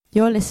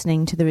You're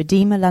listening to the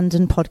Redeemer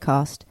London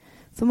podcast.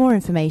 For more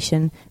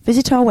information,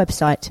 visit our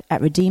website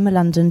at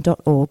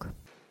redeemerlondon.org.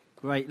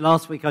 Great.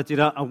 Last week I did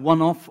a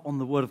one-off on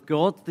the Word of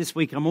God. This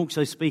week I'm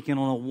also speaking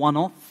on a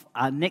one-off.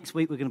 Next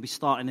week we're going to be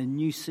starting a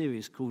new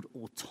series called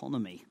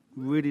Autonomy.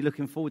 Really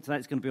looking forward to that.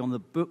 It's going to be on the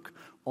book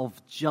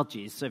of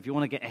Judges. So if you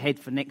want to get ahead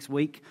for next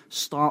week,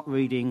 start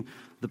reading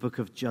the book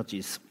of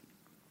Judges.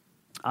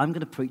 I'm going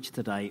to preach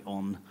today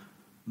on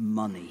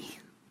money.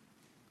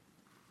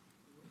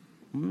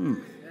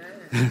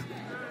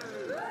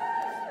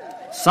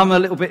 Some are a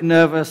little bit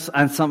nervous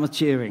and some are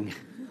cheering.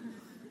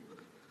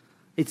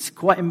 It's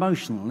quite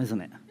emotional,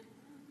 isn't it?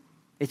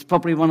 It's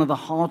probably one of the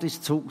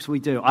hardest talks we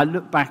do. I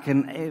look back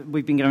and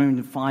we've been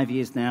going 5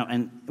 years now,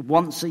 and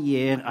once a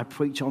year I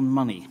preach on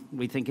money.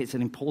 We think it's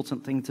an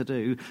important thing to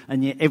do,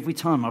 and yet every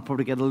time I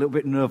probably get a little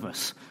bit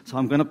nervous. So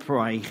I'm going to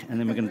pray and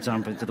then we're going to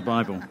jump into the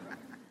Bible.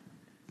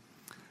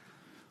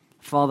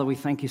 Father, we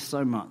thank you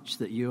so much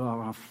that you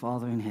are our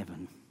Father in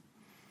heaven.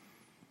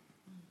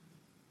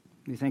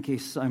 We thank you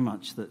so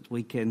much that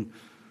we can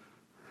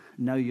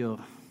know your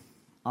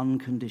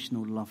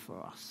unconditional love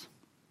for us.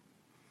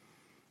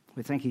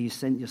 We thank you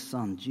sent your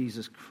Son,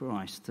 Jesus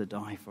Christ, to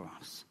die for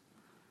us.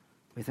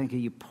 We thank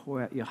you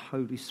pour out your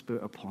Holy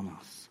Spirit upon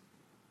us.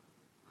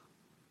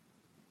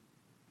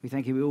 We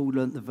thank you we all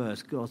learnt the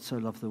verse, God so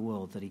loved the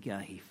world that he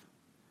gave.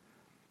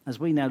 As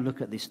we now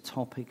look at this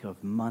topic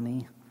of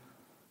money,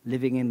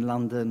 living in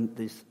London,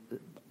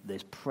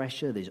 there's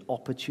pressure, there's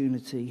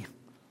opportunity.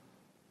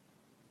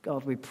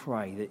 God, we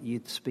pray that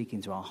you'd speak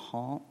into our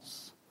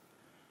hearts.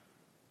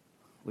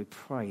 We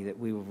pray that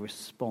we will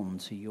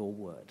respond to your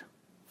word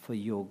for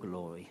your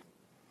glory.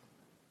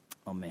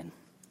 Amen.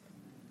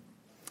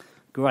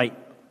 Great.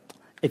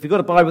 If you've got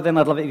a Bible then,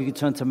 I'd love it if you could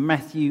turn to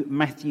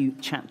Matthew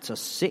chapter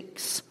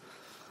 6.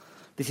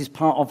 This is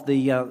part of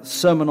the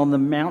Sermon on the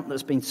Mount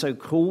that's been so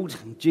called,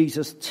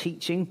 Jesus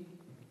teaching.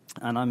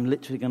 And I'm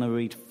literally going to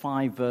read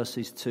 5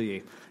 verses to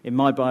you. In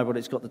my Bible,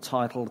 it's got the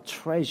title,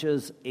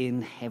 Treasures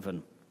in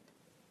Heaven.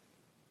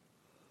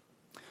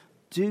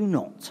 Do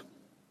not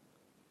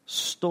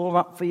store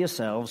up for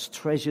yourselves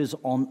treasures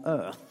on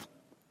earth,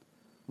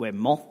 where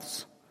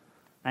moths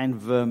and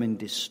vermin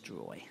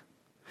destroy,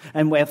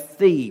 and where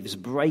thieves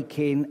break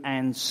in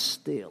and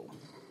steal.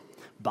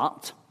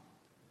 But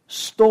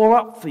store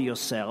up for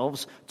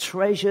yourselves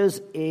treasures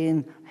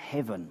in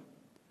heaven,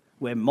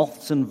 where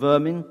moths and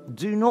vermin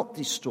do not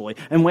destroy,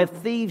 and where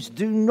thieves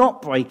do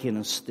not break in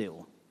and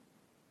steal.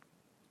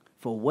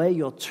 For where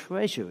your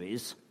treasure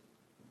is,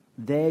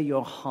 there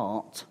your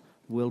heart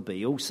will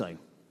be also.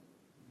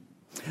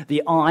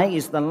 The eye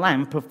is the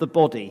lamp of the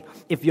body.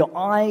 If your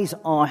eyes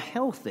are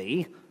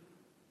healthy,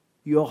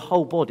 your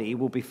whole body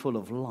will be full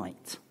of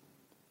light.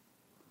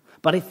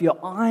 But if your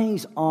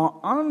eyes are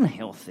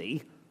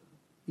unhealthy,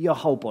 your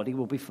whole body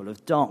will be full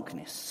of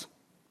darkness.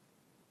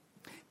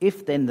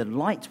 If then the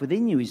light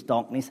within you is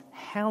darkness,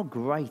 how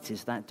great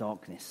is that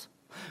darkness?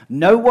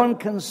 No one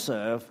can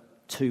serve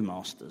two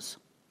masters.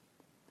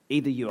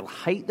 Either you will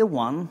hate the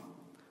one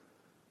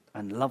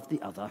and love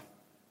the other,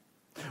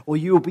 or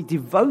you will be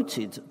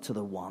devoted to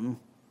the one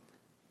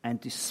and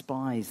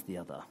despise the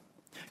other.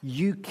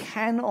 You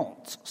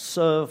cannot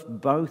serve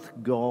both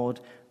God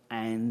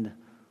and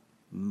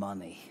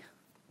money.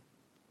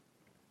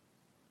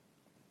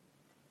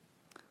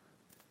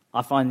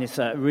 I find this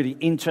a really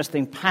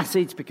interesting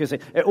passage because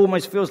it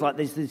almost feels like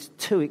there's these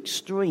two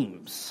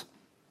extremes.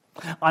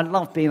 I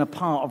love being a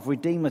part of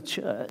Redeemer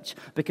Church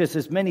because,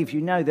 as many of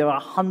you know, there are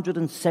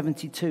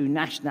 172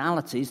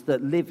 nationalities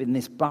that live in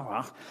this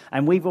borough,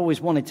 and we've always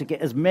wanted to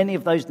get as many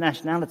of those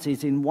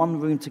nationalities in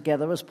one room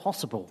together as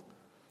possible.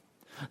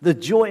 The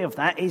joy of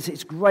that is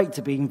it's great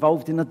to be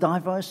involved in a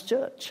diverse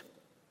church.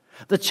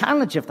 The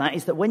challenge of that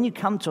is that when you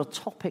come to a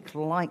topic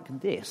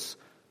like this,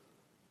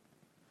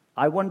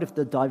 I wonder if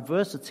the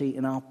diversity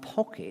in our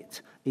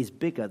pocket is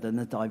bigger than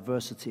the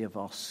diversity of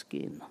our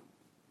skin.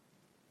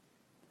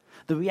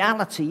 The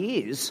reality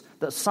is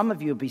that some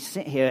of you will be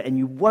sitting here and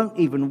you won't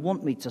even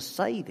want me to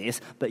say this,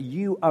 but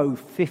you owe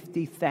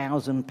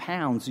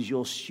 £50,000 as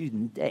your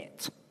student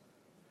debt,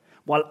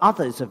 while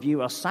others of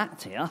you are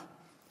sat here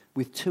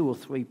with 2 or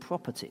 3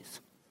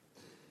 properties.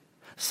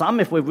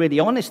 Some, if we're really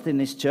honest in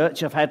this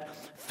church, have had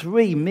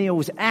 3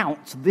 meals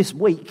out this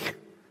week,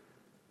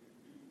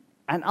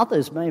 and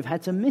others may have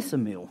had to miss a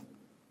meal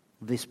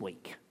this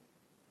week.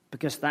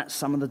 Because that's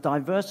some of the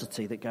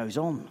diversity that goes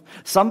on.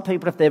 Some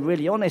people, if they're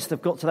really honest,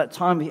 have got to that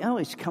time,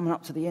 it's coming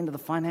up to the end of the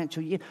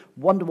financial year,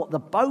 wonder what the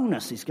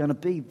bonus is going to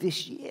be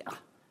this year.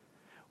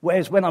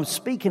 Whereas when I'm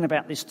speaking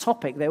about this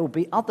topic, there will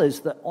be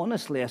others that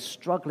honestly are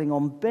struggling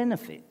on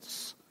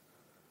benefits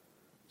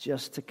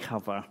just to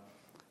cover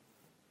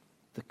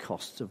the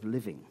costs of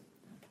living.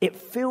 It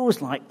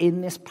feels like in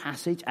this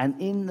passage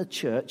and in the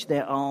church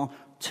there are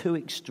 2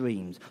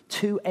 extremes,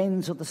 2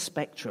 ends of the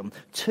spectrum,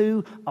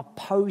 2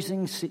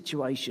 opposing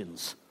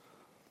situations.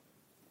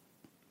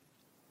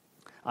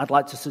 I'd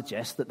like to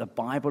suggest that the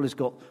Bible has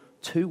got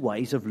 2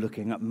 ways of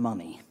looking at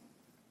money.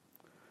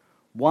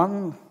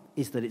 One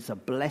is that it's a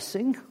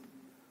blessing,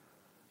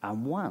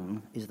 and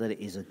one is that it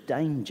is a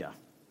danger.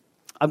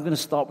 I'm going to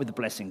start with the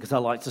blessing because I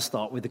like to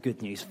start with the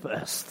good news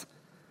first.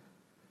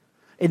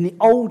 In the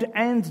Old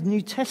and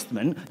New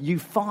Testament, you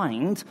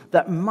find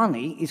that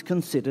money is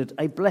considered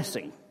a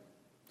blessing.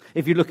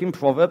 If you look in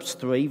Proverbs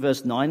 3,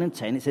 verse 9 and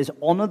 10, it says,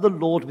 "Honor the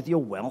Lord with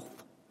your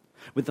wealth,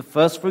 with the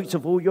first fruits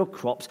of all your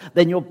crops.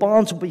 Then your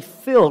barns will be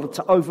filled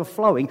to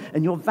overflowing,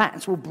 and your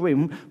vats will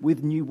brim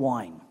with new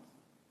wine."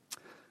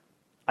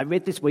 I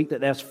read this week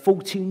that there's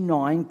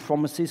 49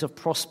 promises of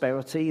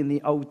prosperity in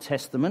the Old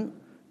Testament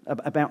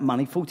about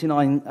money.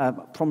 49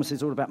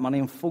 promises all about money,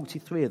 and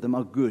 43 of them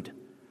are good.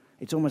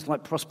 It's almost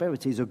like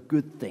prosperity is a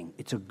good thing.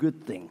 It's a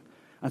good thing.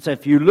 And so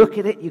if you look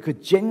at it, you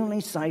could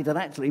genuinely say that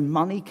actually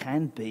money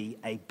can be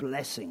a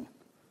blessing.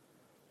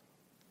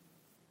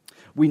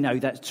 We know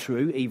that's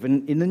true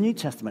even in the New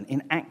Testament.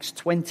 In Acts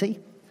 20,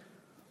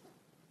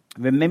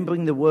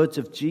 remembering the words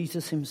of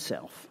Jesus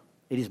himself,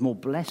 it is more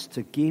blessed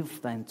to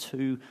give than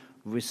to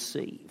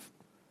receive.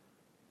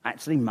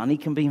 Actually, money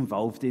can be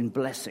involved in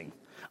blessing.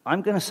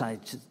 I'm going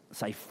to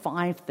say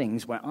 5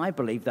 things where I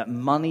believe that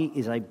money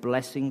is a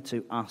blessing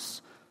to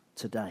us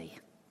today.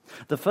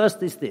 The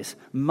first is this: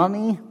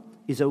 money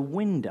is a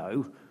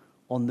window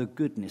on the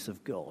goodness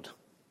of God.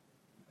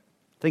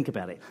 Think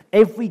about it.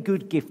 Every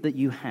good gift that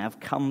you have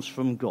comes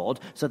from God,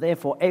 so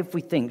therefore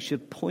everything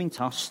should point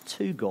us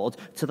to God,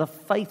 to the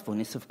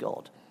faithfulness of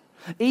God.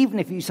 Even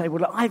if you say,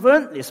 "Well, look, I've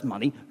earned this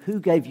money," who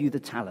gave you the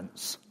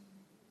talents?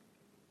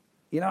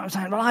 You know what I'm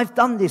saying? "Well, I've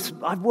done this,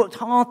 I've worked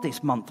hard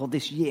this month or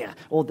this year,"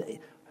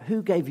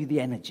 who gave you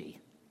the energy?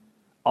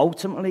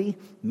 Ultimately,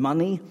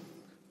 money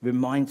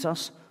reminds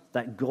us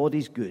that God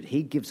is good.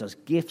 He gives us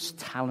gifts,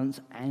 talents,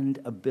 and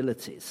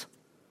abilities.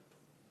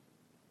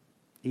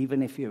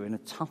 Even if you're in a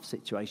tough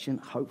situation,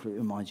 hopefully it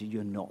reminds you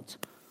you're not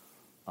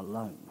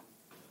alone.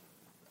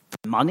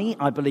 Money,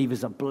 I believe,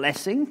 is a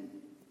blessing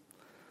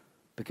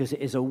because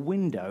it is a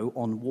window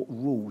on what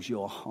rules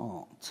your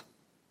heart.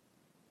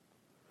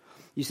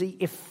 You see,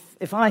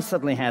 if I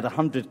suddenly had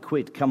 100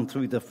 quid come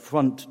through the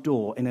front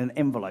door in an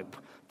envelope,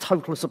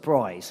 total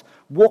surprise,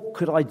 what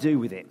could I do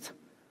with it?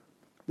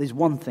 There's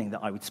one thing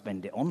that I would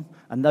spend it on,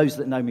 and those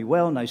that know me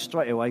well know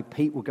straight away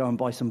Pete will go and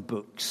buy some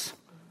books.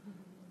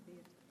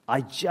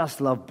 I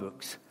just love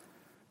books.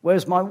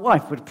 Whereas my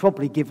wife would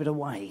probably give it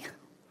away,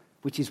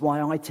 which is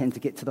why I tend to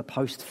get to the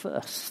post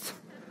first.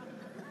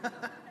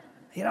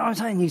 You know what I'm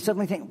saying? You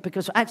suddenly think,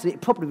 because actually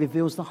it probably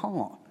reveals the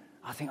heart.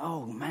 I think,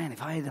 oh man,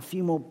 if I had a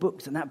few more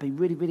books, then that'd be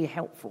really, really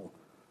helpful.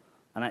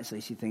 And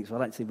actually she thinks,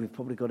 well, actually we've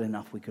probably got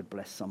enough, we could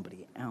bless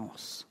somebody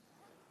else.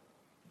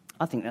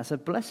 I think that's a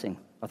blessing.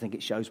 I think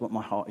it shows what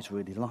my heart is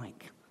really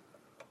like.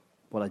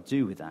 What I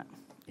do with that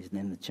is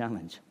then the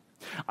challenge.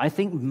 I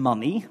think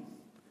money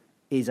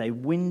is a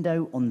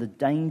window on the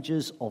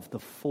dangers of the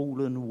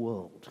fallen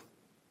world.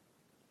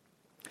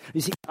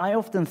 You see, I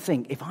often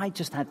think if I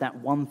just had that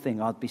one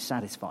thing, I'd be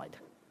satisfied.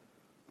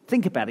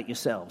 Think about it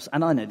yourselves,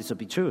 and I know this will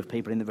be true of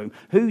people in the room.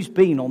 Who's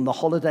been on the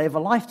holiday of a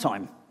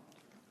lifetime,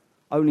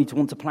 only to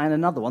want to plan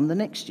another one the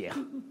next year?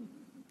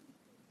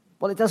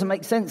 Well, it doesn't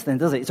make sense then,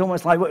 does it? It's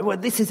almost like, well,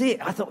 this is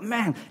it. I thought,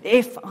 man,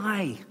 if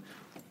I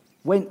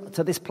went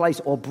to this place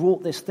or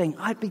brought this thing,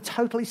 I'd be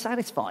totally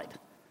satisfied.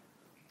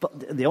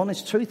 But the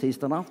honest truth is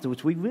that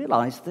afterwards we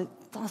realised that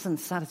it doesn't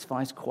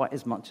satisfy us quite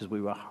as much as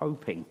we were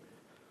hoping.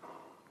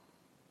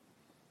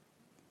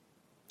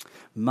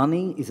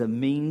 Money is a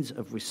means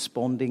of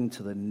responding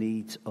to the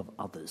needs of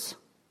others.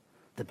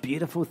 The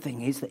beautiful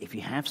thing is that if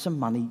you have some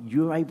money,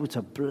 you're able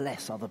to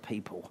bless other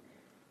people.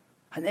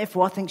 And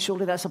therefore, I think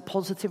surely that's a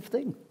positive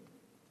thing.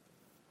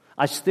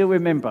 I still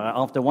remember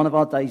after one of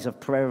our days of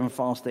prayer and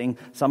fasting,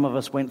 some of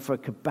us went for a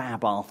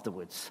kebab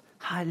afterwards.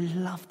 I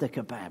loved a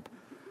kebab.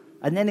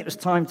 And then it was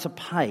time to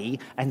pay,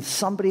 and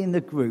somebody in the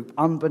group,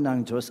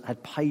 unbeknown to us,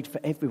 had paid for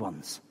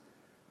everyone's.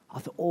 I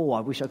thought, oh, I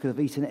wish I could have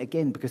eaten it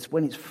again, because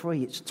when it's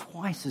free, it's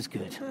twice as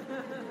good.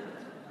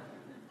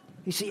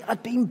 You see,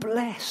 I'd been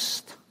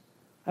blessed,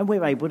 and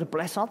we're able to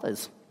bless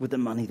others with the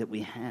money that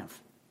we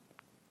have.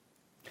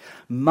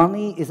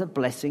 Money is a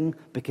blessing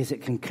because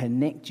it can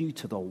connect you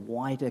to the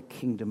wider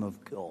kingdom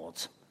of God.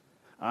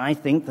 I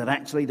think that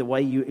actually the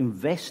way you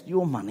invest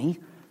your money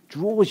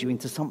draws you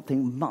into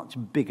something much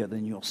bigger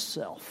than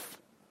yourself.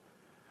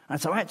 And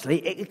so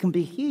actually it can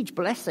be a huge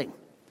blessing.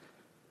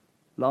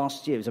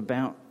 Last year, it was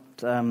about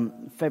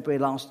February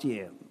last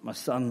year, my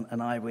son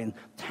and I were in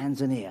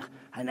Tanzania,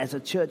 and as a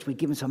church we'd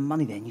given some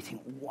money there, and you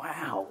think,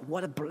 wow,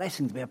 what a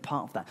blessing to be a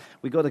part of that.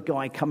 We got a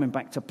guy coming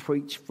back to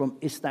preach from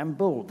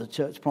Istanbul, the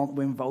church plant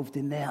we're involved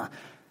in there.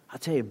 I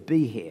tell you,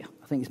 be here.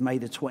 I think it's May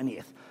the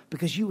 20th,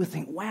 because you would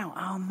think, wow,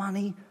 our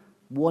money,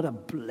 what a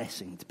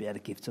blessing to be able to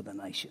give to the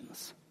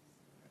nations.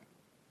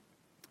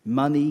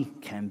 Money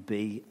can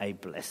be a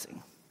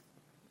blessing.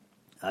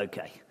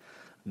 Okay,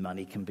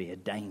 money can be a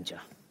danger.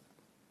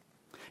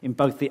 In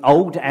both the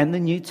Old and the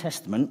New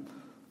Testament,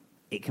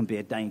 it can be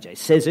a danger. It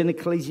says in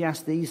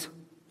Ecclesiastes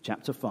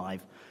chapter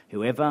 5,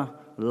 whoever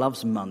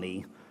loves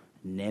money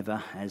never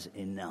has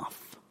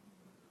enough.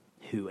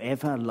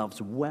 Whoever loves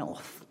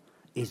wealth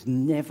is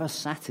never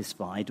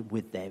satisfied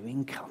with their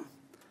income.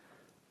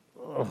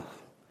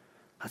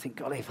 I think,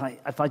 God,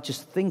 if I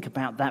just think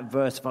about that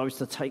verse, if I was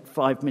to take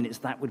 5 minutes,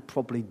 that would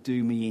probably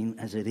do me in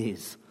as it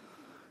is.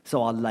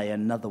 So I'll lay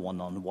another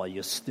one on while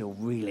you're still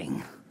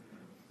reeling.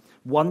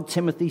 1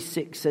 Timothy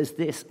 6 says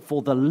this,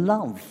 for the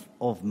love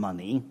of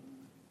money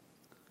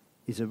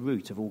is a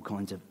root of all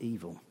kinds of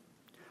evil.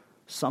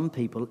 Some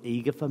people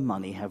eager for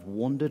money have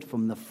wandered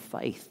from the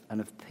faith and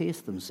have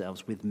pierced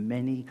themselves with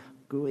many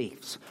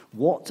griefs.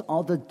 What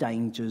are the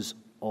dangers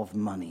of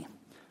money?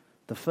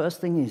 The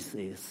first thing is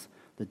this,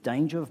 the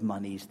danger of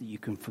money is that you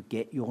can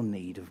forget your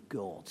need of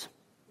God.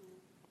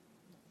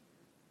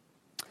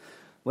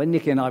 When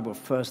Nikki and I were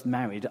first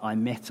married, I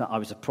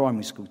was a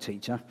primary school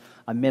teacher.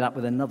 I met up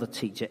with another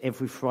teacher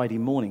every Friday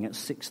morning at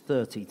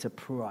 6:30 to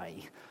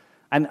pray.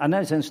 And I know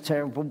it sounds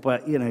terrible,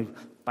 but,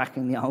 back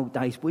in the old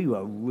days, we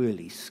were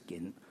really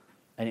skint.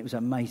 And it was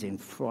amazing.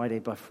 Friday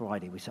by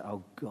Friday, we said,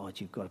 oh,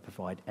 God, you've got to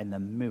provide. And the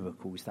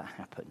miracles that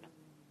happen.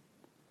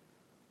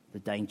 The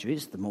danger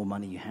is the more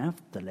money you have,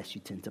 the less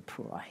you tend to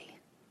pray.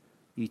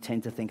 You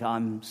tend to think,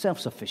 I'm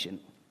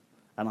self-sufficient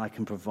and I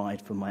can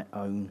provide for my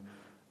own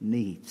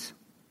needs.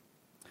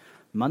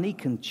 Money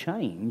can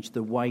change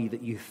the way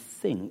that you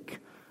think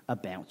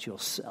about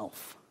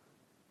yourself.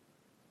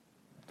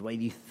 The way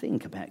you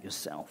think about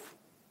yourself.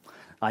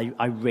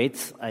 I read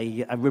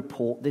a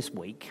report this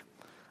week,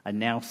 and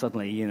now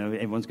suddenly,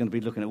 everyone's going to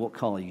be looking at what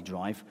car you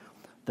drive.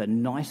 The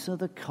nicer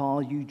the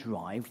car you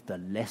drive, the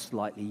less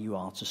likely you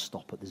are to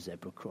stop at the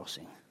zebra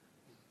crossing.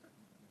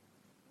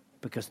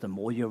 Because the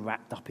more you're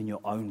wrapped up in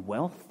your own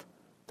wealth,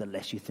 the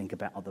less you think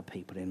about other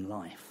people in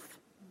life.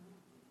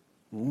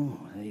 Ooh,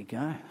 there you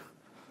go.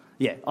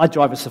 Yeah, I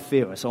drive a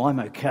Safira, so I'm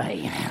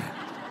okay.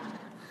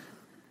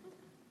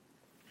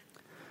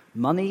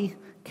 Money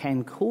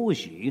can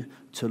cause you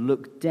to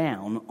look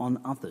down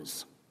on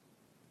others.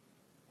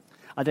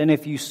 I don't know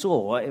if you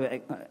saw,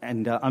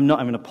 and I'm not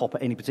having a pop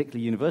at any particular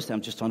university,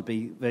 I'm just trying to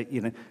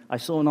be, I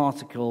saw an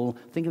article,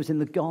 I think it was in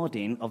The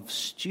Guardian, of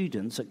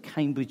students at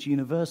Cambridge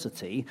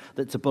University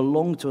that to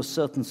belong to a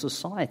certain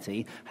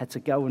society had to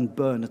go and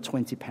burn a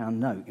 £20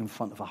 note in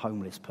front of a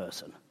homeless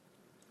person.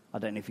 I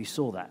don't know if you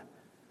saw that.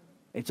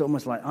 It's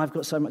almost like, I've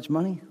got so much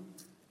money,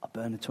 I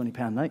burn a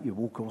 £20 note, you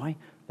walk away,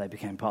 they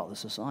became part of the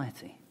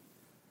society.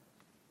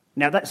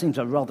 Now, that seems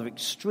a rather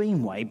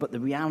extreme way, but the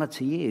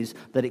reality is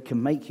that it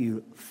can make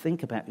you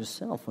think about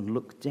yourself and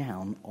look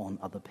down on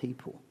other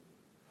people.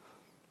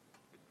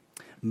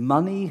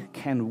 Money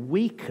can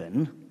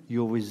weaken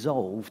your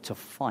resolve to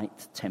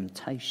fight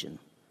temptation.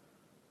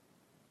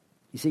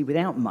 You see,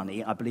 without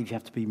money, I believe you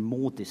have to be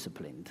more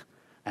disciplined,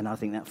 and I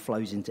think that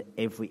flows into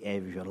every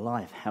area of your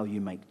life, how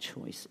you make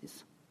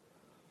choices.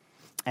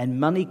 And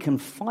money can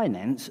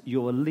finance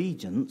your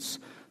allegiance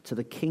to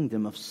the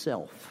kingdom of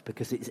self,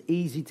 because it's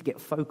easy to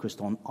get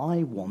focused on,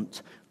 I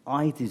want,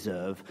 I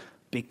deserve,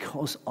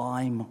 because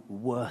I'm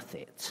worth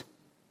it.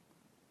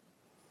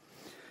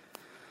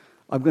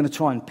 I'm going to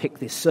try and pick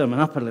this sermon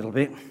up a little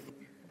bit.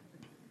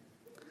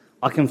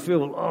 I can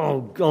feel, oh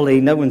golly,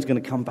 no one's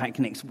going to come back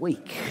next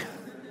week.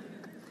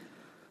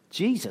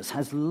 Jesus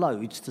has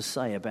loads to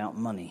say about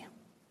money.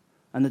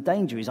 And the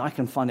danger is I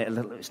can find it a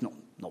little, it's not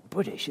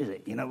British, is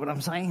it? You know what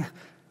I'm saying?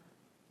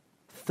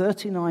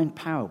 39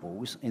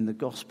 parables in the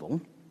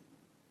gospel,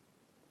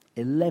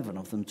 11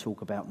 of them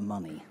talk about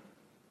money.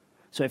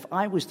 So if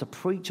I was to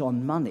preach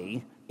on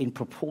money in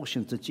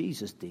proportion to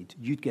Jesus did,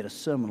 you'd get a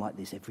sermon like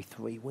this every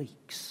 3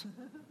 weeks.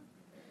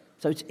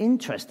 So it's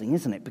interesting,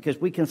 isn't it? Because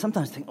we can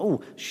sometimes think,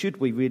 oh, should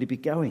we really be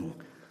going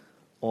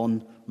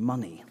on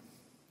money?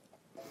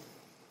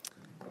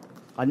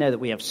 I know that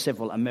we have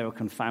several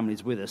American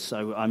families with us,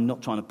 so I'm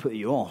not trying to put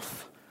you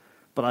off.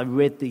 But I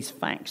read these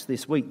facts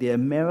this week.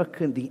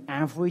 The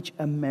average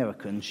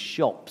American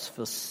shops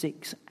for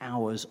 6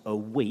 hours a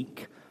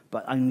week,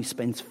 but only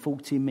spends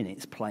 40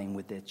 minutes playing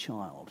with their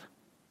child.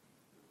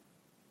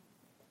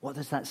 What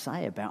does that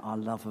say about our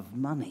love of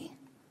money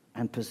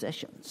and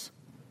possessions?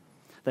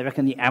 They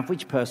reckon the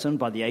average person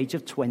by the age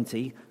of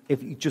 20,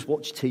 if you just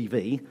watch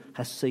TV,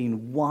 has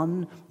seen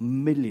 1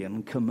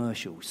 million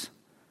commercials.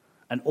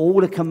 And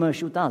all a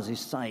commercial does is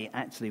say,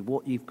 actually,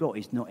 what you've got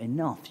is not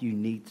enough. You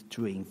need to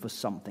dream for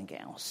something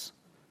else.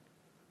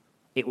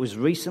 It was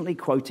recently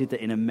quoted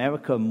that in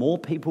America, more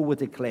people were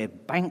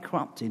declared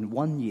bankrupt in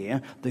 1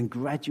 year than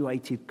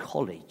graduated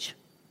college.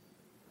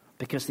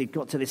 Because they've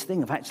got to this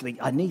thing of,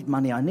 actually, I need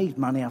money,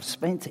 I've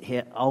spent it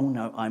here. Oh,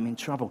 no, I'm in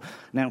trouble.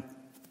 Now,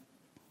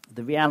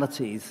 the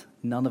reality is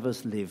none of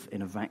us live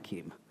in a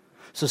vacuum.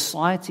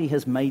 Society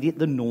has made it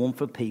the norm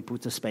for people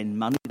to spend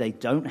money they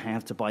don't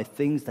have to buy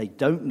things they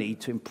don't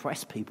need to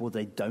impress people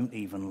they don't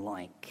even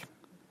like.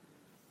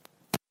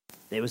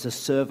 There was a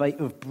survey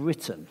of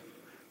Britain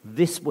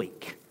this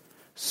week.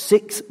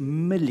 6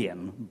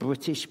 million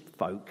British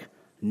folk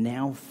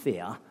now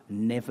fear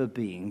never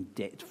being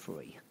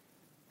debt-free.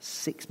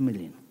 6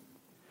 million.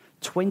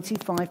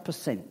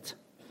 25%.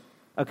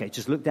 Okay,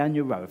 just look down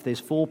your row. If there's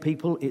 4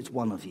 people, it's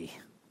one of you.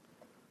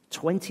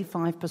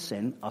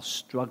 25% are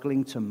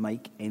struggling to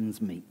make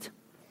ends meet.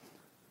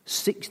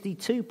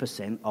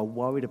 62% are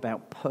worried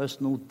about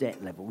personal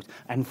debt levels,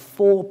 and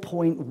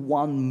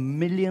 4.1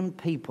 million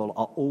people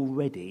are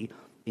already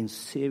in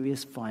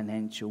serious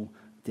financial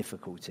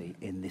difficulty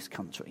in this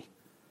country.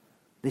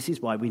 This is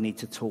why we need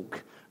to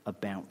talk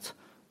about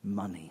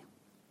money.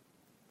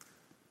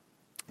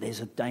 There's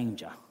a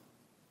danger,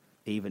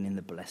 even in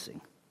the blessing.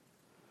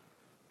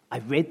 I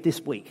read this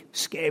week,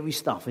 scary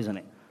stuff, isn't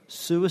it?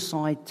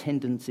 Suicide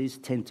tendencies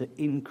tend to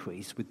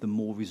increase with the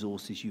more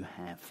resources you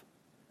have.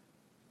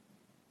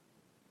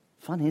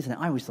 Funny, isn't it?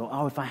 I always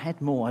thought, if I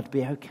had more, I'd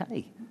be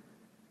okay.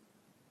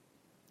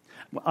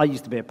 Well, I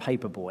used to be a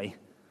paper boy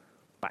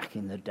back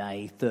in the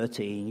day,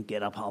 13,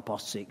 get up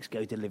 6:30,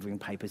 go delivering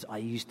papers. I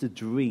used to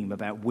dream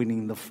about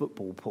winning the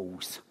football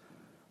pools.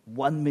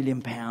 £1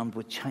 million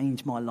would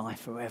change my life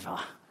forever.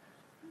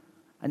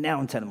 And now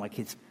I'm telling my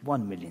kids,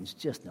 1 million's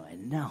just not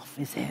enough,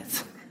 is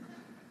it?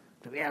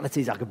 The reality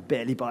is I could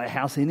barely buy a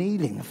house in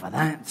Ealing for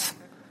that.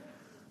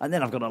 And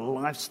then I've got a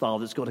lifestyle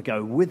that's got to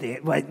go with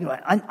it.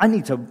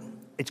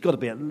 It's got to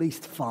be at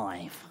least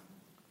 5.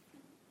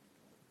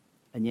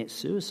 And yet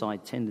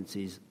suicide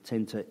tendencies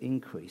tend to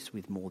increase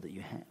with more that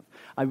you have.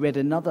 I read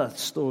another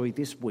story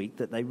this week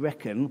that they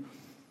reckon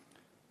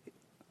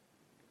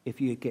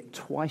if you get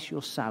twice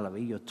your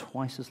salary, you're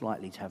twice as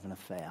likely to have an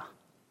affair.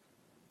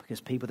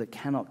 Because people that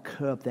cannot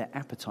curb their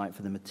appetite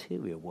for the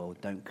material world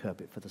don't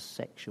curb it for the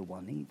sexual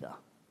one either.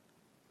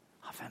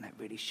 I found that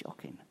really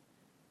shocking.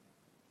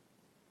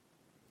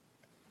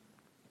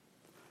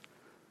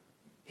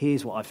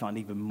 Here's what I find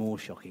even more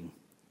shocking.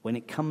 When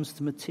it comes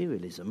to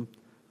materialism,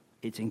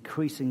 it's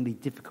increasingly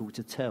difficult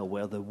to tell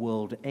where the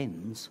world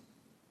ends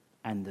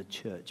and the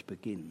church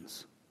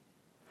begins.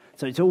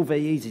 So it's all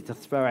very easy to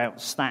throw out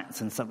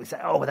stats and somebody say,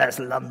 well, that's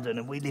London,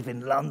 and we live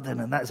in London,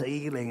 and that's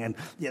Ealing, and,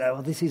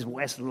 this is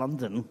West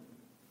London.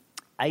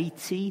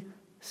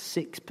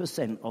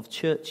 86% of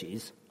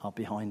churches are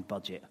behind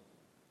budget.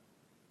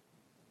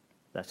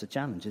 That's a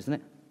challenge, isn't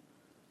it?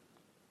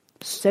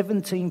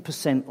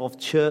 17% of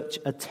church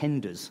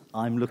attenders,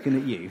 I'm looking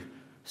at you,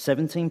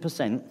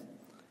 17%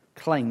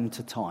 claim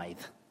to tithe.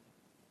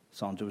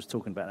 Sandra was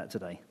talking about that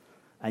today.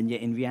 And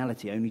yet in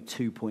reality, only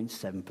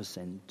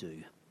 2.7%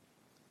 do.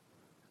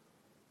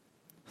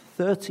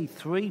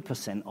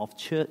 33% of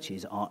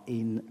churches are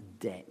in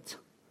debt.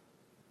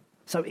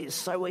 So it's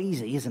so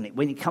easy, isn't it,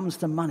 when it comes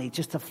to money,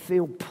 just to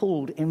feel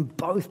pulled in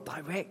both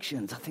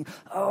directions. I think,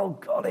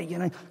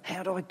 golly,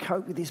 how do I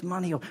cope with this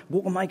money? Or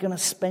what am I going to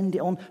spend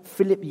it on?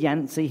 Philip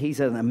Yancey, he's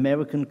an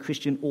American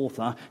Christian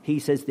author, he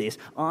says this: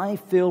 I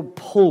feel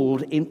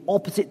pulled in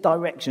opposite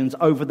directions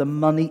over the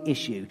money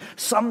issue.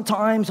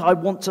 Sometimes I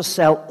want to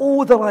sell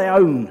all that I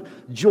own,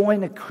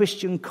 join a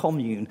Christian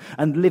commune,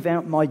 and live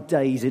out my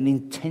days in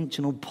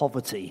intentional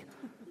poverty.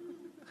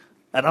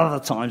 At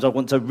other times, I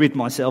want to rid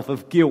myself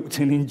of guilt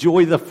and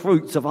enjoy the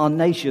fruits of our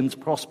nation's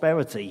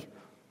prosperity.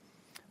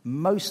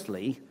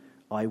 Mostly,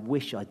 I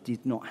wish I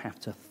did not have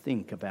to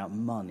think about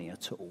money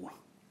at all.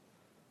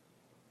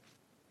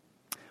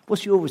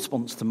 What's your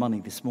response to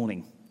money this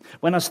morning?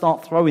 When I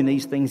start throwing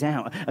these things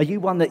out, are you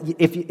one that,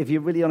 if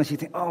you're really honest, you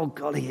think,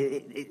 golly,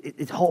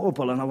 it's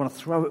horrible and I want to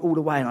throw it all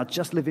away and I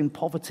just live in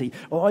poverty?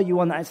 Or are you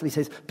one that actually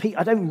says, Pete,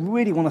 I don't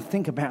really want to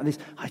think about this.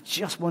 I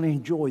just want to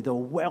enjoy the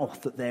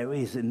wealth that there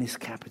is in this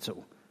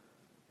capital?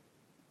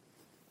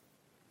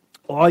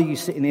 Or are you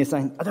sitting here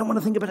saying, I don't want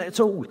to think about it at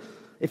all.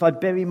 If I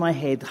bury my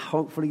head,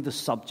 hopefully the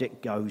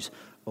subject goes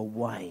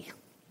away.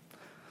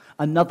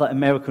 Another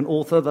American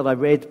author that I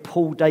read,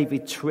 Paul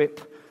David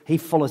Tripp, he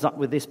follows up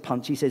with this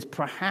punch. He says,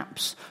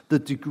 perhaps the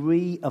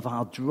degree of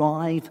our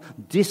drive,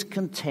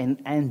 discontent,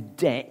 and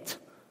debt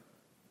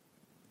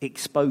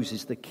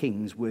exposes the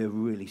kings we're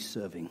really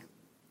serving.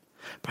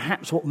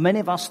 Perhaps what many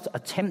of us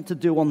attempt to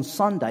do on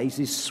Sundays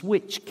is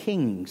switch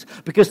kings,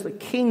 because the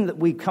king that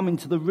we come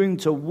into the room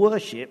to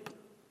worship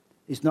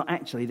is not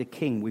actually the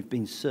king we've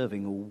been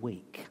serving all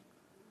week.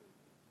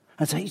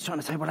 And so he's trying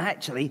to say, well,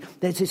 actually,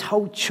 there's this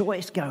whole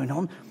choice going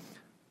on.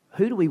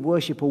 Who do we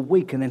worship all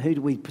week, and then who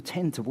do we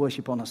pretend to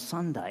worship on a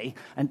Sunday?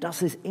 And does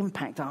this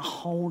impact our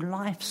whole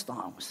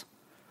lifestyles?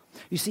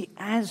 You see,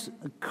 as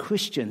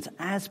Christians,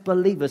 as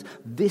believers,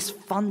 this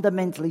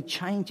fundamentally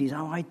changes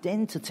our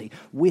identity.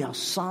 We are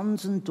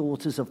sons and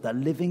daughters of the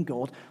living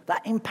God.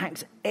 That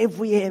impacts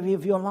every area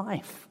of your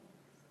life.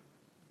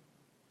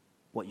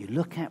 What you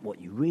look at,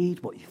 what you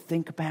read, what you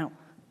think about,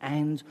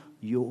 and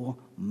your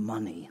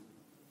money.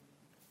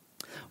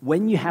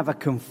 When you have a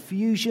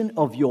confusion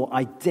of your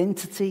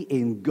identity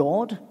in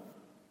God,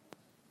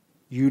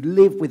 you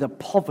live with a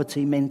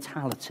poverty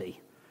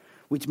mentality,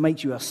 which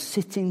makes you a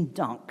sitting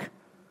duck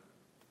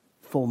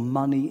for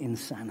money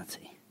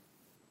insanity.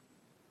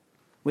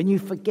 When you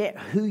forget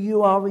who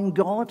you are in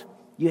God,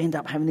 you end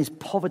up having this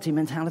poverty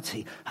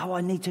mentality.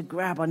 I need to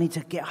grab, I need to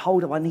get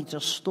hold of, I need to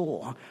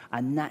store.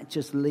 And that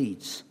just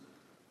leads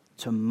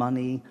to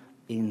money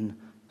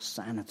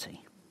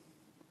insanity.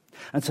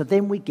 And so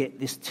then we get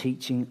this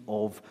teaching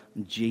of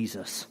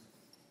Jesus.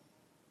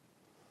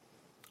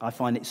 I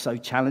find it so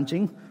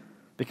challenging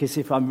because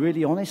if I'm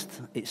really honest,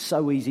 it's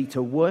so easy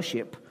to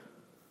worship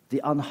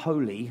the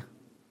unholy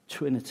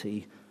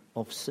trinity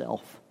of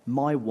self.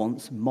 My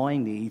wants, my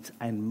needs,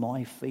 and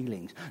my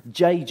feelings.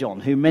 J. John,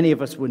 who many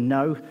of us would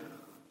know,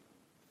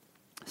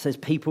 says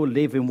people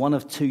live in one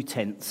of two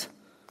tents: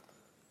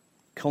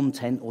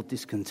 content or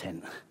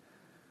discontent.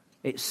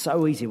 It's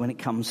so easy when it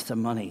comes to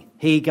money.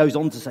 He goes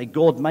on to say,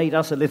 God made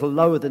us a little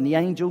lower than the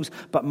angels,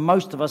 but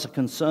most of us are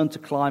concerned to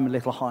climb a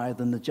little higher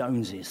than the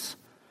Joneses.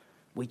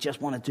 We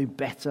just want to do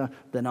better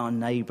than our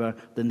neighbour,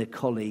 than the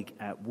colleague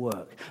at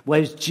work.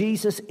 Whereas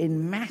Jesus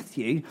in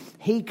Matthew,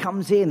 he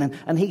comes in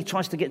and he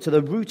tries to get to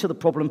the root of the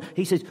problem.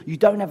 He says, you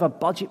don't have a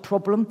budget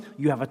problem,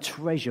 you have a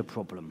treasure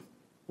problem.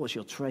 What's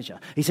your treasure?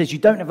 He says, you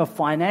don't have a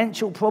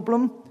financial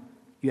problem,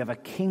 you have a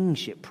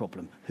kingship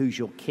problem. Who's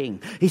your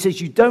king? He says,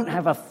 you don't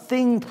have a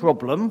thing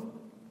problem,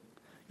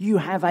 you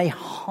have a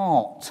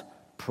heart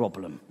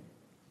problem.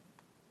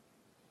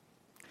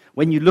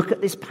 When you look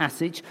at this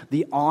passage,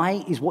 the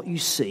eye is what you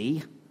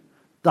see,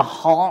 the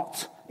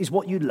heart is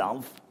what you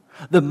love,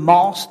 the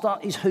master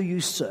is who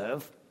you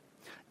serve,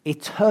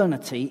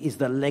 eternity is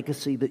the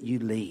legacy that you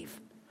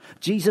leave.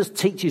 Jesus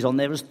teaches on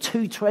there as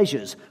two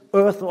treasures,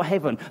 earth or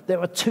heaven. There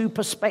are two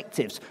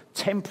perspectives,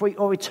 temporary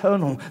or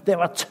eternal. There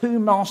are two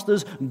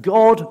masters,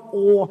 God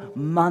or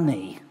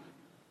money.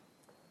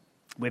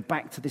 We're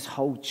back to this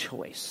whole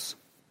choice.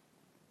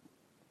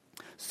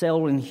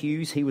 Selwyn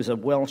Hughes, he was a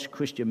Welsh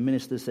Christian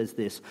minister, says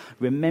this: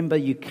 remember,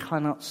 you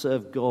cannot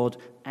serve God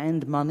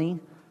and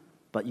money,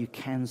 but you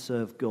can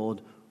serve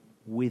God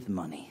with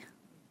money.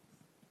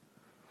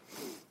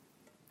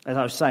 As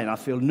I was saying, I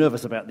feel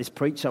nervous about this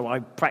preach, so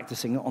I'm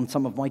practicing it on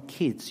some of my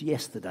kids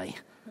yesterday.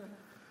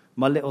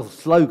 My little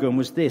slogan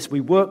was this: we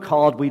work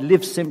hard, we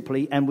live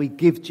simply, and we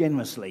give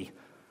generously.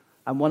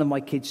 And one of my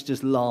kids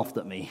just laughed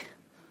at me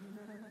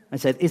and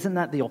said, isn't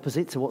that the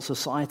opposite to what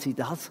society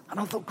does? And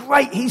I thought,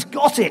 great, he's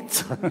got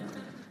it.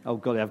 Oh,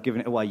 golly, I've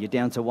given it away. You're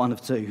down to one of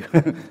two.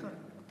 The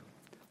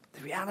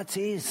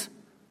reality is,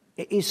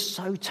 it is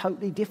so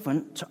totally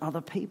different to other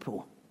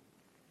people.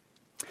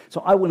 So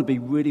I want to be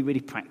really,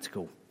 really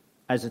practical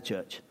as a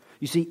church.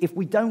 You see, if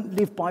we don't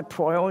live by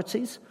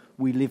priorities,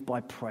 we live by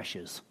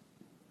pressures.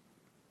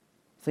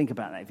 Think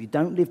about that. If you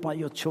don't live by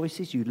your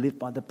choices, you live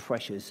by the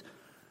pressures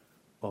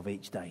of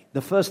each day.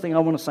 The first thing I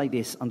want to say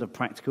this under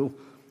practical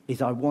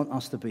is I want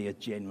us to be a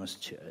generous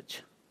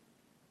church.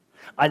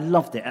 I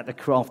loved it at the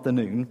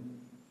Crafternoon.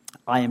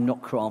 I am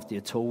not crafty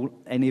at all.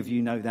 Any of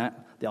you know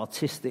that. The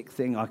artistic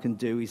thing I can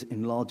do is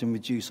enlarge and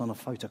reduce on a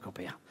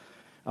photocopier.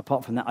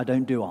 Apart from that, I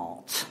don't do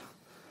art.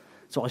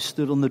 So I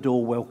stood on the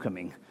door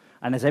welcoming.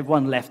 And as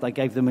everyone left, I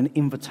gave them an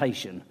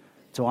invitation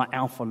to our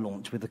Alpha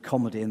launch with the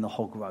comedy and the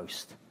hog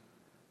roast.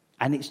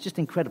 And it's just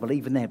incredible,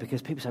 even there,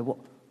 because people say, what,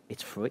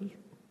 it's free?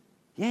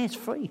 Yeah, it's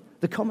free.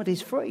 The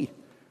comedy's free.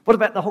 What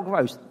about the hog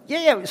roast?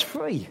 Yeah, it's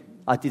free.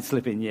 I did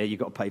slip in, yeah, you've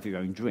got to pay for your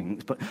own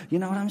drinks, but you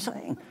know what I'm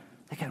saying?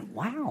 They're going,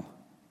 wow.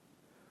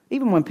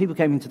 Even when people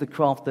came into the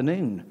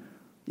Crafternoon,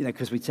 you know,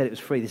 because we said it was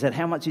free, they said,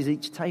 how much is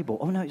each table?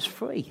 Oh, no, it's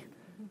free.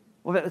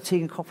 What about the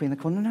tea and coffee in the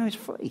corner? No, it's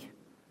free.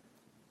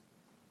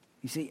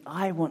 You see,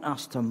 I want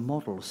us to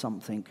model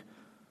something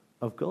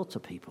of God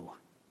to people.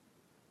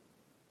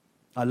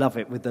 I love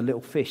it with the little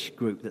fish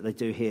group that they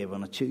do here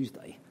on a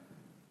Tuesday.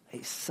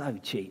 It's so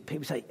cheap.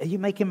 People say, are you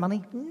making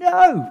money?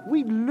 No,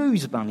 we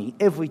lose money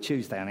every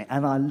Tuesday on it,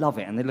 and I love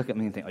it. And they look at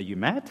me and think, are you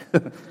mad?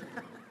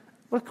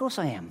 Well, of course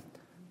I am,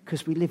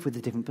 because we live with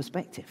a different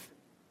perspective.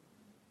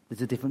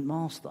 There's a different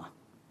master,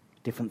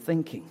 different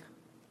thinking.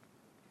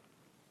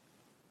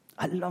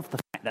 I love the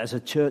fact that as a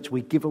church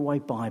we give away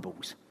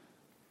Bibles.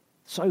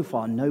 So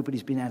far,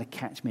 nobody's been able to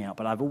catch me out,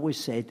 but I've always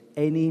said,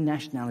 any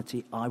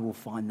nationality, I will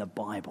find the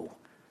Bible.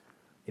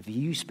 If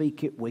you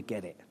speak it, we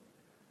get it.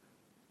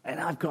 And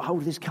I've got hold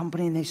of this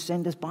company and they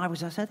send us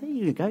Bibles. I said, there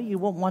you go. You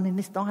want one in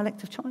this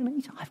dialect of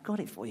Chinese? I've got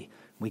it for you.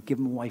 We give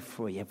them away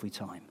free every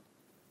time.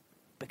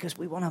 Because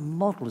we want to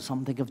model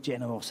something of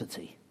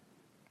generosity.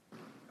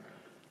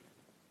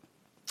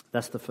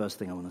 That's the first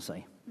thing I want to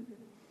say.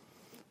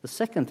 The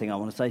second thing I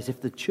want to say is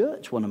if the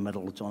church want to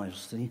model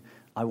generosity,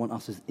 I want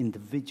us as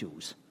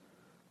individuals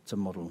to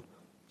model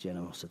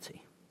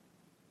generosity.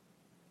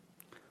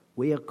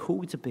 We are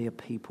called to be a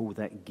people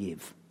that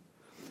give.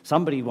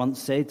 Somebody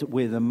once said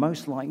we're the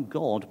most like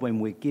God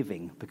when we're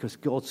giving because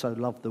God so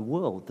loved the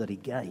world that he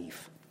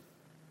gave.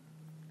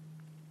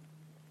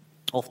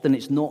 Often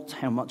it's not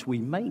how much we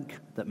make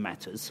that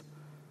matters,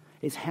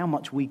 it's how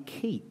much we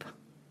keep.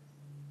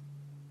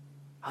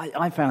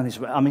 I found this,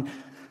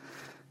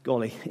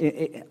 golly,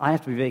 I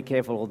have to be very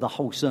careful or the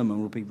whole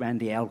sermon will be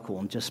Randy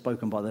Alcorn just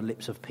spoken by the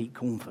lips of Pete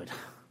Cornford.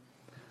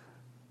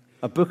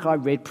 A book I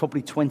read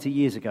probably 20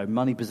 years ago,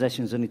 Money,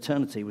 Possessions and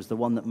Eternity, was the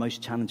one that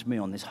most challenged me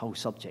on this whole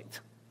subject.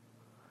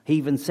 He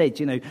even said,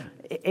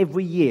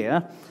 every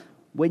year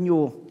when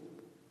your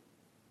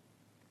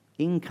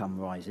income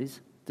rises,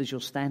 does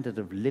your standard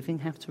of living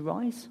have to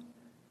rise?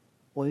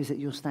 Or is it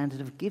your standard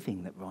of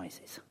giving that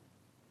rises?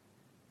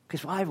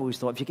 Because I've always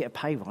thought if you get a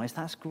pay rise,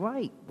 that's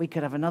great. We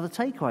could have another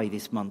takeaway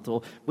this month,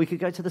 or we could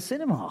go to the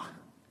cinema.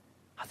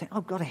 I think,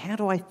 oh God, how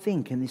do I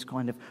think in this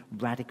kind of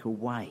radical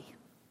way?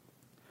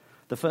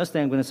 The first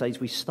thing I'm going to say is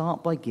we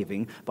start by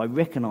giving, by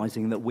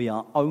recognizing that we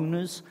are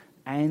owners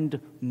and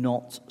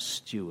not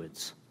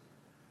stewards.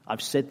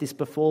 I've said this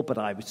before, but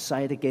I would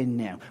say it again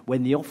now.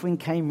 When the offering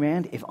came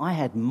round, if I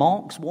had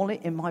Mark's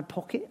wallet in my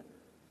pocket,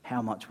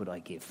 how much would I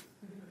give?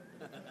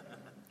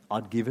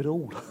 I'd give it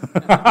all.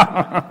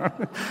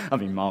 I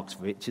mean, Mark's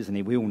rich, isn't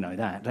he? We all know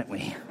that, don't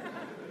we?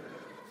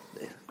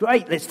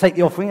 Great, let's take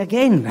the offering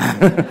again.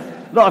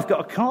 Look, I've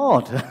got a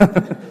card.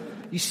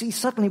 You see,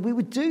 suddenly we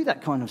would do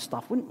that kind of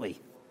stuff, wouldn't we?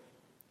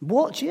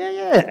 Watch,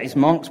 yeah. It's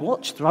Mark's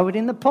watch, throw it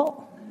in the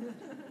pot.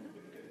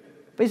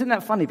 But isn't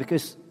that funny?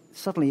 Because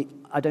suddenly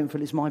I don't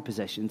feel it's my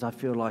possessions. I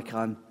feel like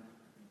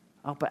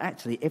but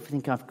actually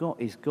everything I've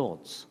got is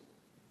God's,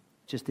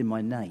 just in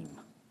my name.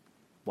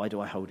 Why do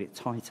I hold it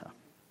tighter?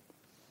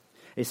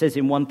 It says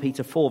in 1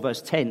 Peter 4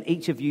 verse 10,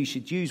 each of you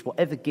should use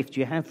whatever gift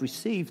you have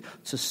received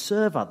to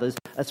serve others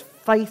as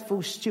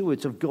faithful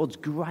stewards of God's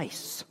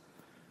grace.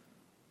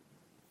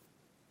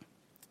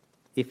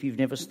 If you've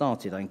never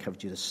started, I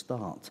encourage you to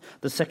start.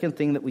 The second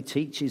thing that we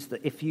teach is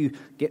that if you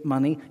get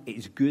money, it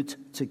is good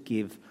to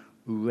give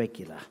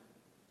regular,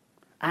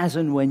 as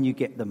and when you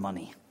get the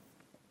money.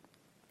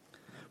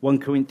 1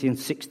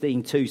 Corinthians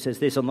 16:2 says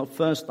this, on the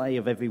first day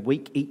of every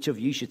week, each of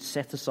you should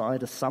set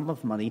aside a sum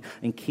of money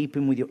in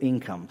keeping with your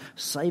income,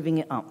 saving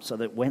it up so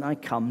that when I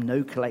come,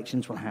 no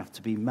collections will have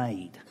to be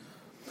made.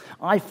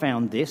 I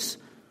found this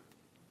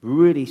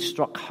really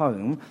struck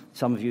home.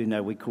 Some of you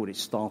know we called it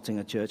starting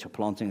a church or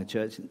planting a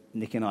church.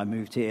 Nick and I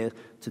moved here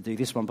to do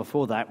this one.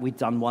 Before that, we'd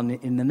done one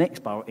in the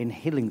next borough in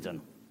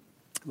Hillingdon.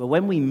 Well,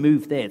 when we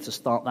moved there to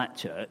start that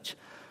church,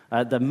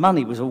 the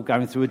money was all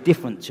going through a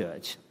different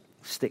church.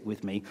 Stick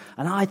with me.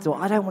 And I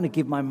thought, I don't want to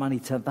give my money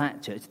to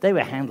that church. They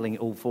were handling it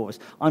all for us.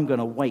 I'm going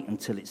to wait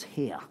until it's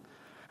here.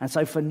 And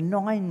so for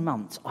 9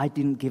 months, I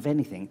didn't give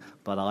anything,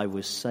 but I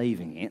was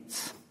saving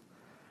it.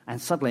 And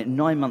suddenly at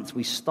 9 months,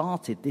 we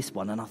started this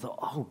one. And I thought,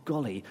 oh,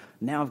 golly,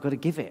 now I've got to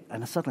give it.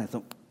 And suddenly I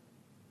thought,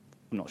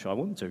 I'm not sure I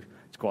want to.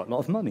 It's quite a lot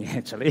of money,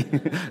 actually.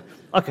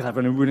 I could have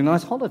a really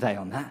nice holiday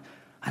on that.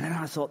 And then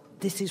I thought,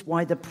 this is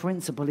why the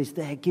principle is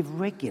there. Give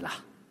regular.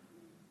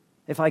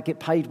 If I get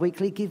paid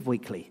weekly, give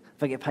weekly.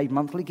 If I get paid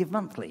monthly, give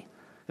monthly.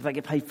 If I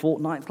get paid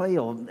fortnightly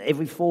or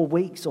every 4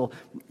 weeks or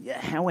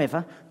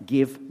however,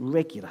 give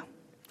regular.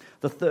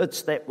 The third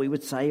step we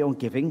would say on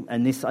giving,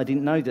 and this I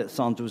didn't know that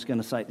Sandra was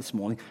going to say it this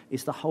morning,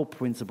 is the whole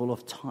principle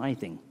of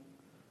tithing.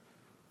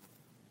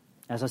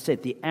 As I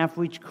said, the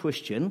average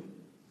Christian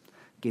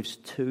gives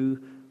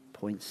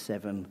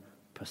 2.7%.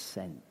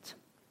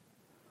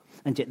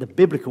 And yet the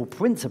biblical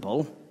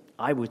principle,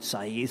 I would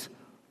say, is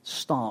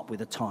start with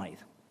a tithe.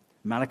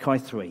 Malachi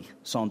 3.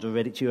 Sandra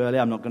read it to you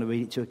earlier. I'm not going to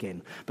read it to you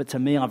again. But to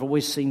me, I've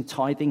always seen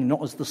tithing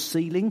not as the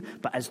ceiling,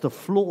 but as the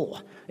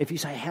floor. If you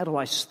say, how do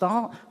I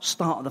start?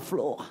 Start at the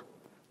floor.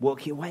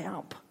 Work your way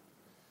up.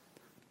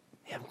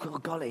 Yeah,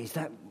 golly, is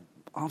that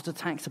after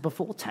tax or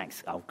before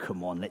tax? Oh,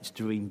 come on, let's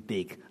dream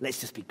big.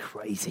 Let's just be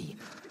crazy.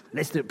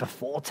 Let's do it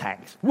before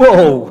tax.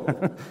 Whoa!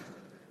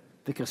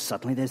 Because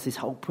suddenly there's this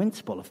whole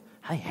principle of,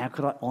 hey, how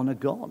could I honor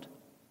God?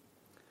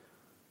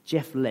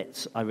 Jeff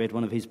Letts, I read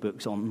one of his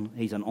books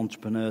he's an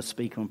entrepreneur,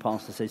 speaker and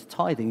pastor, says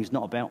tithing is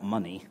not about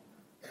money,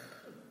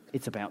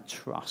 it's about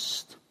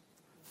trust.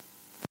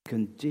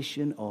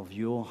 Condition of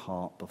your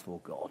heart before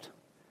God.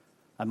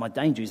 And my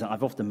danger is that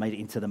I've often made it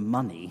into the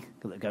money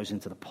that goes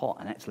into the pot,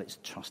 and actually it's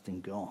trust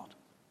in God.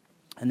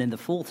 And then the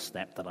fourth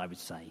step that I would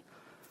say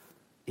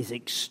is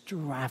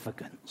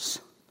extravagance.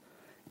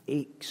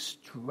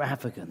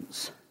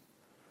 Extravagance.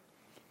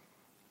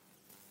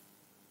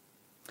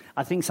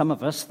 I think some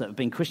of us that have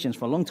been Christians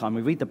for a long time,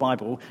 we read the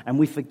Bible and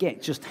we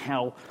forget just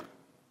how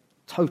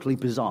totally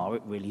bizarre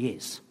it really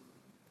is.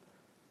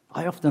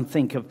 I often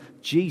think of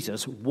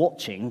Jesus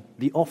watching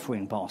the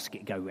offering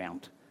basket go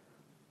round.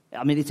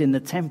 I mean, it's in the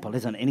temple,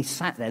 isn't it? And he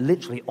sat there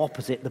literally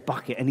opposite the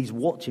bucket and he's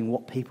watching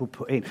what people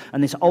put in.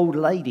 And this old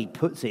lady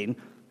puts in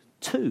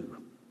 2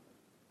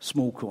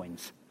 small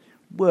coins,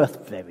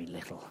 worth very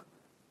little.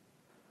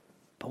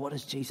 But what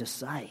does Jesus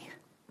say?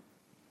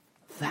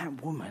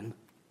 That woman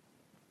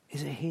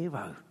is a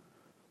hero.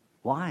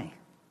 Why?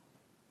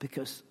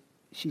 Because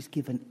she's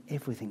given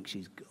everything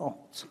she's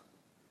got.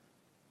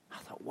 I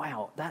thought,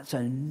 wow, that's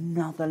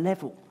another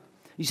level.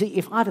 You see,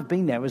 if I'd have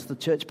been there as the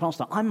church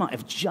pastor, I might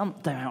have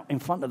jumped out in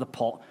front of the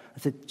pot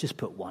and said, just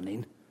put one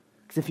in.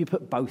 Because if you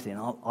put both in,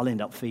 I'll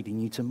end up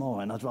feeding you tomorrow,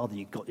 and I'd rather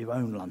you got your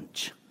own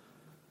lunch.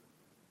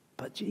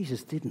 But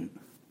Jesus didn't.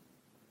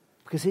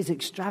 Because his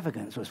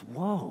extravagance was,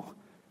 whoa,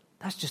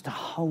 that's just a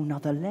whole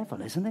nother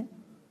level, isn't it?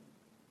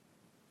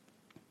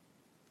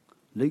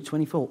 Luke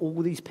 24,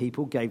 all these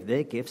people gave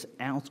their gifts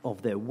out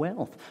of their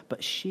wealth,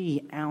 but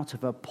she, out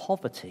of her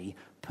poverty,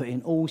 put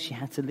in all she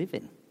had to live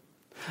in.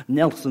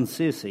 Nelson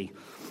Searcy,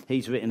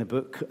 he's written a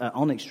book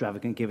on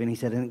extravagant giving. He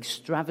said, an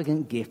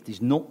extravagant gift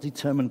is not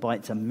determined by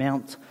its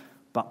amount,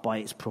 but by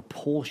its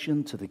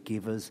proportion to the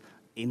giver's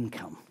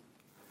income.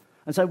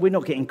 And so we're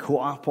not getting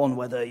caught up on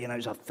whether,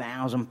 it's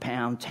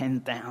 £1,000,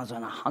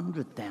 10,000,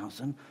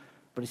 100,000,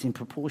 but it's in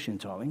proportion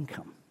to our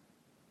income.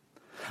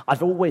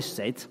 I've always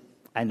said,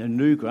 and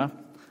Anugrah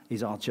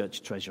is our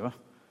church treasurer.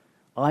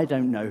 I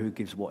don't know who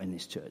gives what in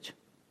this church.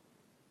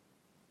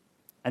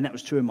 And that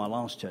was true in my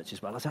last church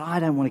as well. I said, I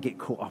don't want to get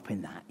caught up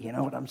in that. You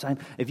know what I'm saying?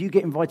 If you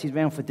get invited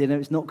round for dinner,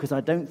 it's not because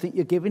I don't think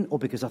you're giving or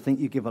because I think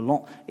you give a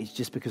lot. It's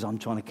just because I'm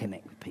trying to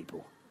connect with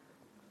people.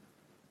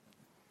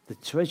 The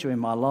treasurer in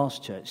my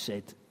last church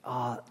said,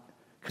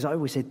 because I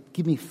always said,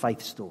 give me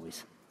faith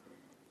stories.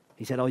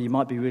 He said, you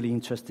might be really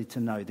interested to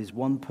know there's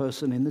one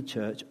person in the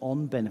church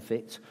on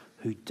benefits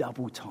who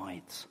double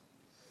tithes.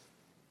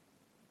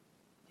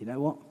 You know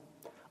what?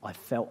 I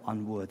felt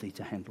unworthy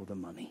to handle the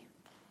money.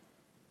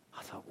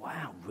 I thought,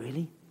 wow,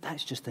 really?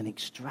 That's just an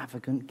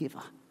extravagant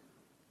giver.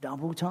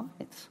 Double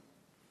tithes.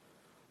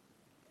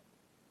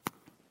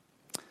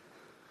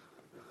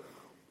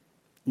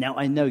 Now,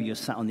 I know you're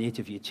sat on the edge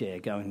of your chair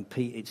going,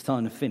 Pete, it's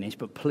time to finish,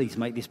 but please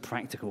make this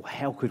practical.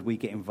 How could we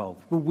get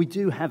involved? Well, we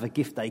do have a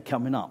gift day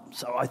coming up,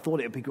 so I thought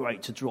it would be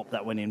great to drop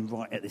that one in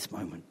right at this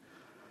moment.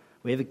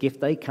 We have a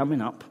gift day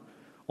coming up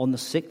on the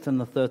 6th and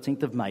the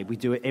 13th of May. We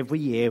do it every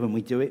year, and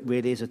we do it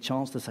really as a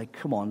chance to say,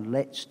 come on,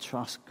 let's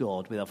trust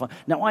God with our fund.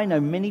 Now, I know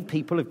many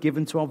people have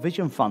given to our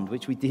Vision Fund,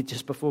 which we did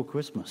just before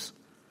Christmas.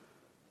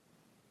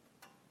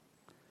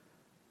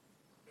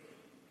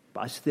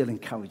 But I still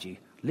encourage you,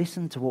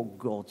 listen to what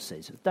God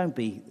says.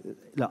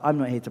 Look, I'm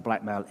not here to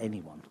blackmail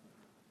anyone.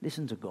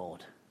 Listen to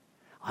God.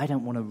 I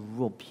don't want to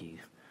rob you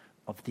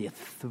of the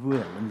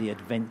thrill and the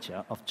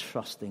adventure of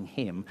trusting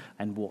him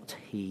and what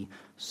he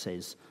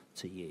says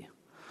to you.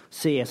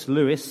 C.S.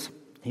 Lewis,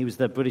 he was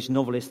the British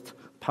novelist,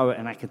 poet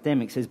and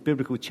academic, says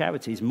biblical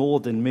charity is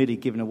more than merely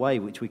giving away,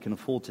 which we can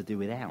afford to do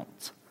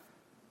without.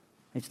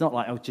 It's not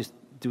like,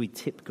 do we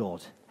tip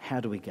God?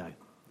 How do we go?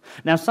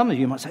 Now, some of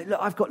you might say, look,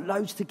 I've got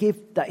loads to give.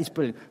 That is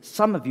brilliant.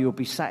 Some of you will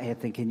be sat here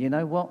thinking, you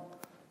know what?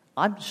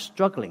 I'm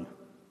struggling.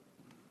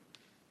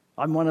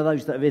 I'm one of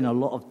those that are in a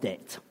lot of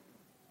debt.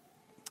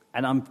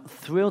 And I'm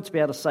thrilled to be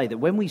able to say that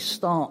when we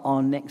start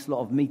our next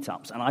lot of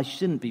meetups, and I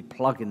shouldn't be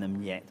plugging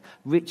them yet,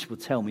 Rich will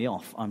tell me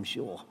off, I'm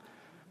sure.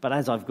 But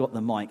as I've got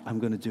the mic, I'm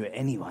going to do it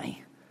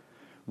anyway.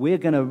 We're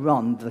going to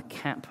run the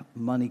CAP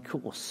Money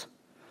course.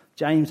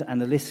 James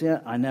and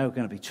Alicia, I know, are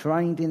going to be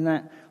trained in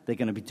that. They're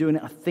going to be doing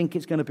it. I think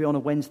it's going to be on a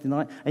Wednesday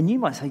night. And you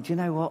might say, do you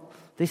know what?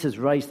 This has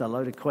raised a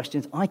load of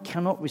questions. I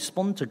cannot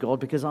respond to God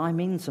because I'm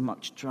in so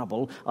much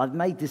trouble. I've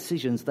made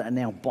decisions that are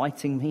now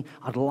biting me.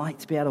 I'd like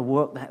to be able to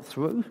work that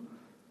through.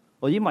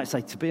 Or you might say,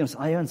 to be honest,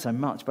 I earn so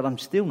much, but I'm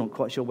still not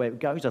quite sure where it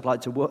goes. I'd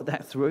like to work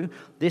that through.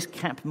 This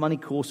CAP Money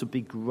course would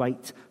be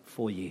great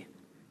for you.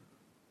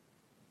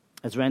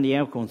 As Randy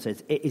Alcorn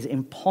says, it is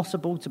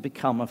impossible to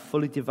become a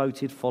fully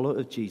devoted follower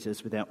of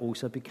Jesus without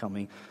also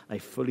becoming a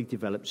fully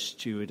developed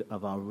steward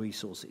of our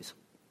resources.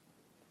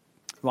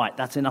 Right,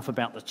 that's enough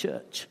about the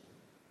church.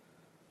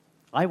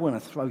 I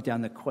want to throw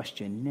down the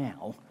question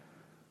now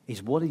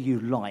is, what are you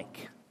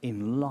like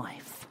in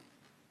life?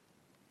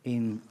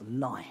 In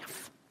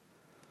life.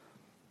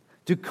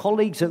 Do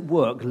colleagues at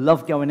work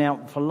love going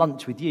out for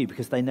lunch with you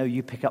because they know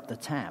you pick up the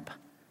tab?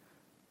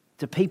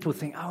 Do people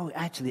think,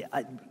 actually,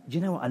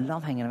 you know what, I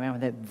love hanging around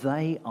with them.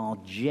 They are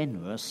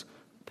generous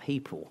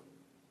people.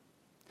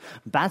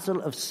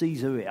 Basil of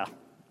Caesarea,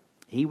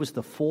 he was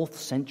the 4th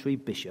century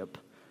bishop,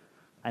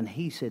 and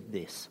he said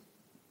this: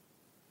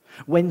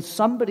 when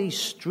somebody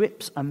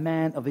strips a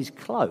man of his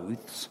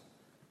clothes,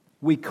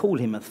 we call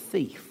him a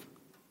thief.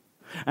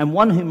 And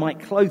one who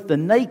might clothe the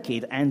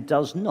naked and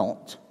does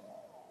not,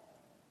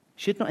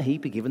 should not he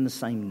be given the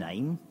same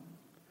name?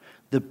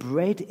 The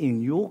bread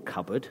in your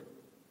cupboard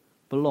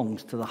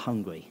belongs to the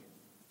hungry.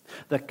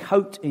 The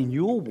coat in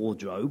your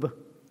wardrobe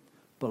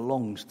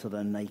belongs to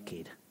the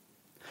naked.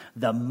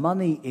 The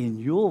money in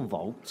your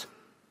vault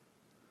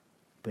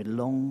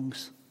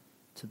belongs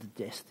to the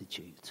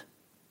destitute.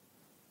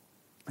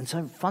 And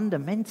so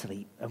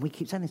fundamentally, and we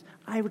keep saying this,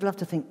 I would love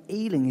to think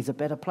Ealing is a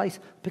better place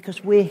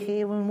because we're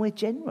here and we're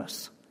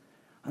generous.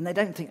 And they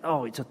don't think,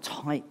 it's a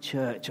tight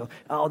church,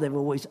 or, they're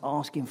always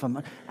asking for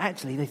money.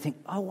 Actually, they think,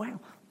 wow,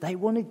 they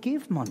want to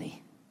give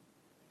money.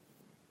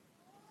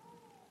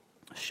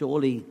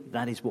 Surely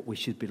that is what we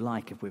should be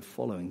like if we're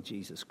following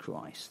Jesus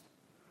Christ.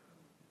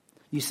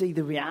 You see,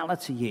 the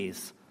reality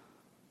is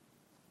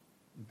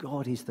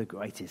God is the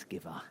greatest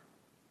giver.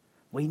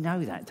 We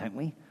know that, don't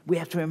we? We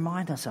have to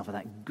remind ourselves of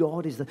that.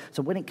 God is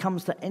So when it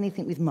comes to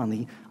anything with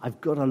money,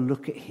 I've got to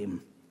look at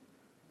him.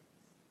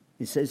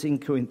 It says in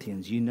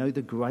Corinthians, you know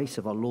the grace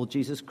of our Lord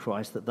Jesus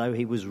Christ, that though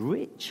he was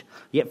rich,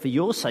 yet for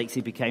your sakes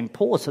he became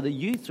poor, so that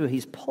you through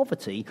his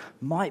poverty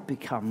might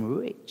become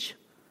rich.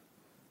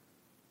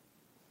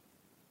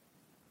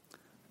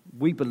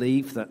 We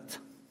believe that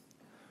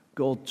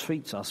God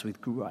treats us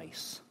with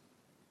grace.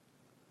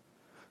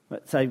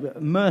 So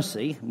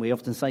mercy, we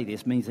often say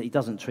this, means that he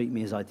doesn't treat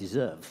me as I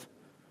deserve.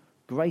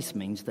 Grace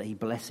means that he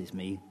blesses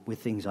me with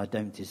things I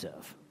don't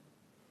deserve.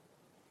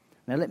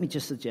 Now let me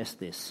just suggest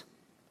this.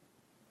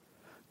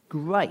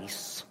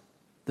 Grace,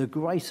 the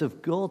grace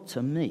of God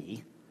to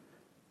me,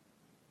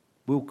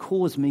 will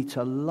cause me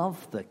to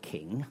love the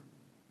king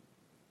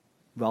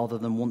rather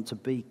than want to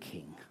be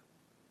king.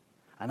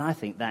 And I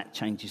think that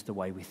changes the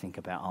way we think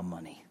about our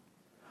money.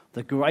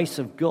 The grace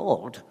of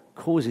God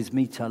causes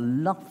me to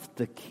love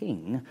the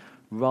King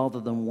rather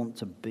than want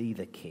to be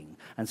the king.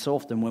 And so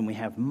often when we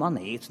have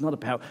money, it's not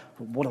about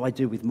what do I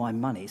do with my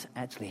money, it's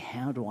actually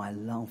how do I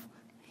love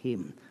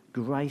him.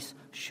 Grace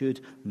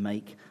should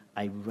make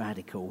a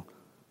radical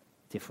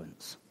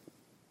difference.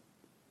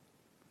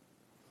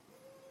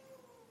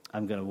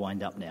 I'm going to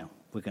wind up now.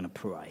 We're going to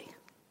pray.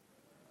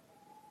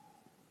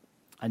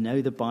 I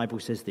know the Bible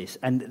says this,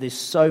 and there's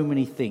so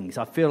many things.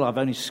 I feel I've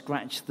only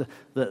scratched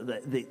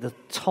the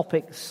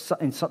topic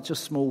in such a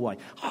small way.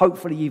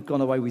 Hopefully you've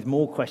gone away with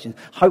more questions.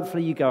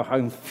 Hopefully you go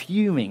home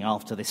fuming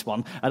after this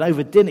one, and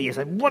over dinner you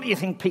say, what do you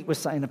think Pete was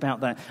saying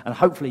about that? And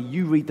hopefully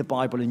you read the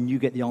Bible and you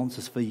get the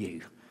answers for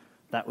you.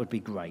 That would be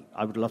great.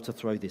 I would love to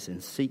throw this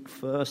in. Seek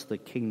first the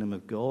kingdom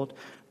of God,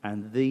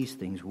 and these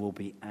things will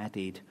be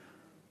added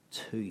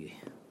to you.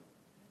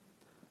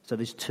 So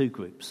there's two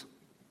groups.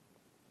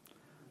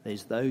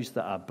 There's those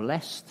that are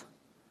blessed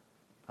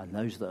and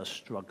those that are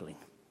struggling.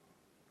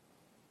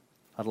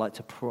 I'd like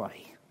to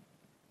pray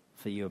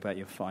for you about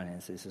your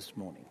finances this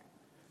morning.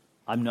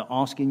 I'm not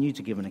asking you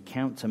to give an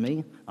account to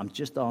me. I'm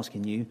just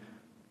asking you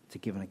to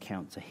give an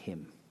account to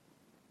him.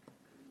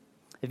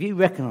 If you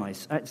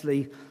recognize,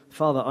 actually,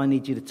 Father, I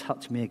need you to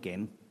touch me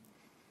again,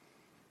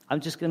 I'm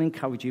just going to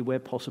encourage you, where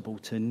possible,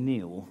 to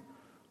kneel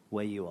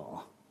where you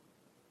are.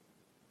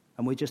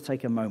 And we just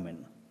take a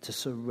moment to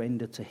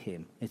surrender to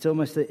him. It's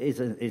almost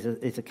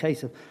it's a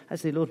case of,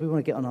 actually, Lord, we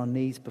want to get on our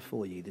knees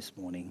before you this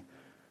morning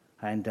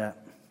and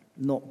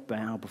not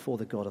bow before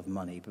the God of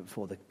money, but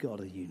before the God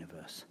of the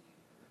universe.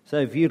 So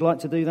if you'd like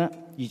to do that,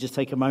 you just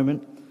take a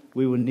moment.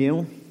 We will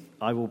kneel,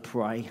 I will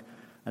pray,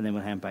 and then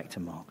we'll hand back to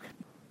Mark.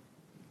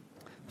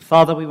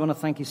 Father, we want to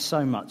thank you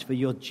so much for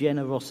your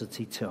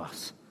generosity to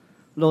us.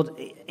 Lord,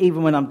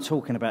 even when I'm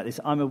talking about this,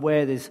 I'm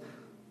aware there's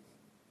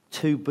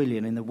 2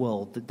 billion in the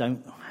world that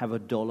don't have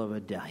 $1 a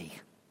day.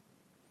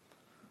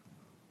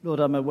 Lord,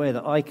 I'm aware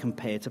that I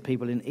compare to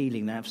people in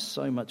Ealing that have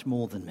so much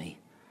more than me.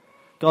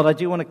 God, I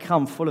do want to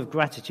come full of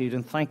gratitude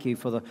and thank you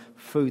for the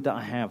food that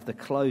I have, the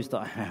clothes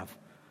that I have,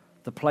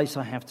 the place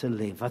I have to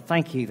live. I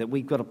thank you that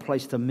we've got a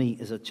place to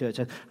meet as a church.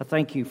 I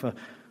thank you for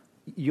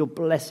your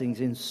blessings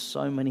in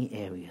so many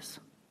areas.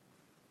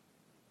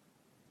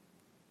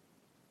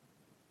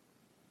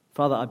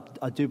 Father,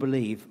 I do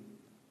believe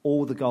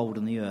all the gold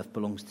on the earth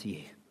belongs to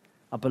you.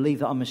 I believe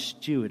that I'm a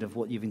steward of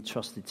what you've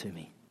entrusted to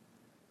me.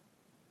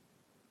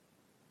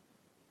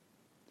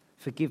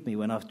 Forgive me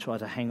when I've tried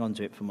to hang on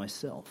to it for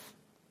myself.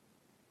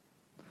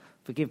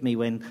 Forgive me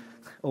when,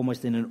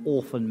 almost in an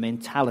orphan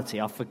mentality,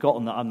 I've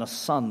forgotten that I'm the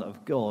son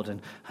of God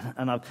and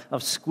I've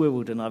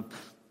squirreled and I've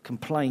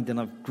complained and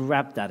I've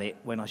grabbed at it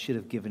when I should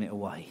have given it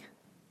away.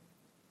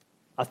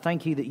 I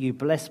thank you that you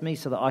bless me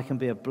so that I can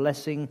be a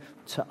blessing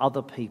to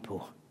other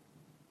people.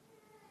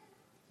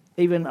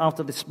 Even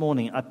after this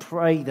morning, I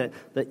pray that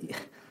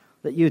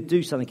you would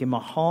do something in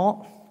my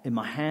heart, in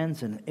my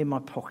hands, and in my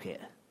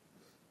pocket.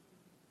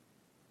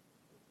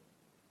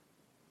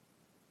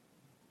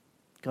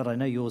 God, I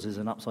know yours is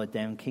an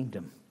upside-down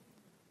kingdom.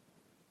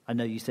 I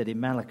know you said in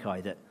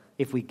Malachi that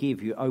if we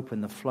give, you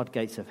open the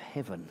floodgates of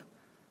heaven.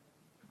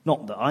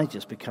 Not that I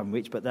just become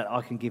rich, but that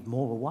I can give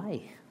more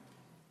away.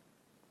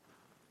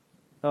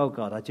 Oh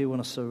God, I do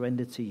want to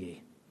surrender to you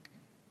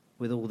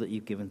with all that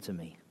you've given to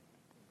me.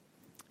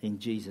 In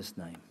Jesus'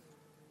 name,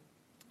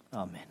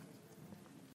 amen.